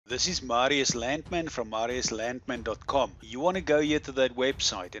This is Marius Landman from mariuslandman.com. You want to go here to that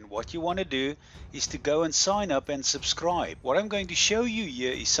website, and what you want to do is to go and sign up and subscribe. What I'm going to show you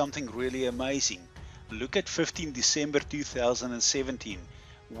here is something really amazing. Look at 15 December 2017.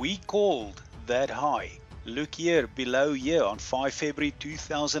 We called that high. Look here below here on 5 February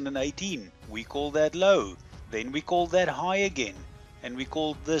 2018. We called that low. Then we called that high again, and we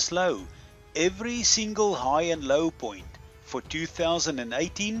called this low. Every single high and low point for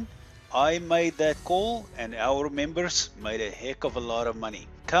 2018, I made that call and our members made a heck of a lot of money.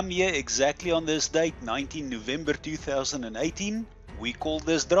 Come here exactly on this date, 19 November 2018, we called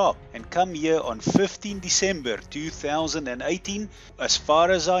this drop. And come here on 15 December 2018, as far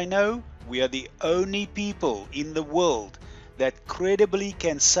as I know, we are the only people in the world that credibly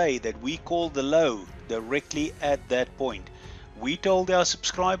can say that we called the low directly at that point. We told our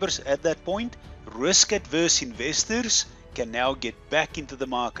subscribers at that point, risk-adverse investors can now get back into the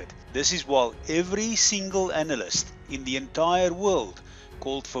market. This is while every single analyst in the entire world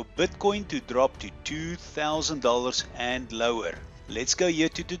called for Bitcoin to drop to $2,000 and lower. Let's go here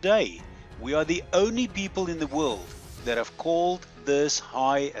to today. We are the only people in the world that have called this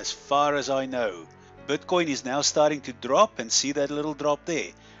high as far as I know. Bitcoin is now starting to drop, and see that little drop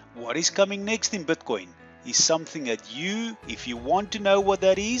there. What is coming next in Bitcoin is something that you, if you want to know what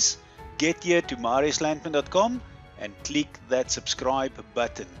that is, get here to mariuslandman.com and click that subscribe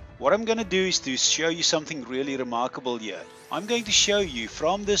button. What I'm going to do is to show you something really remarkable here. I'm going to show you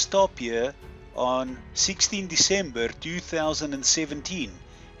from this top here on 16 December 2017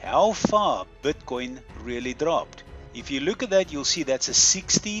 how far Bitcoin really dropped. If you look at that, you'll see that's a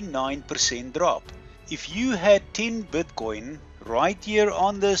 69% drop. If you had 10 Bitcoin right here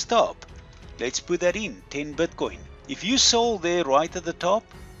on this top, let's put that in, 10 Bitcoin. If you sold there right at the top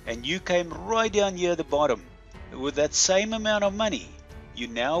and you came right down here at the bottom with that same amount of money, you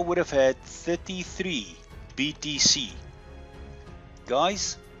now would have had 33 BTC.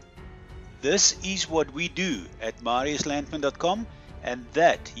 Guys, this is what we do at mariuslandman.com, and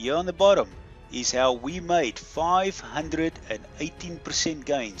that here on the bottom is how we made 518%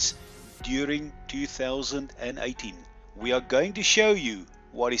 gains during 2018. We are going to show you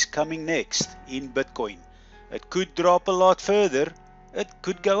what is coming next in Bitcoin. It could drop a lot further, it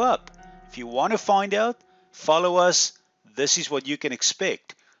could go up. If you want to find out, follow us. This is what you can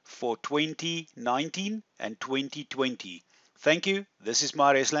expect for 2019 and 2020. Thank you. This is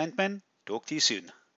Marius Landman. Talk to you soon.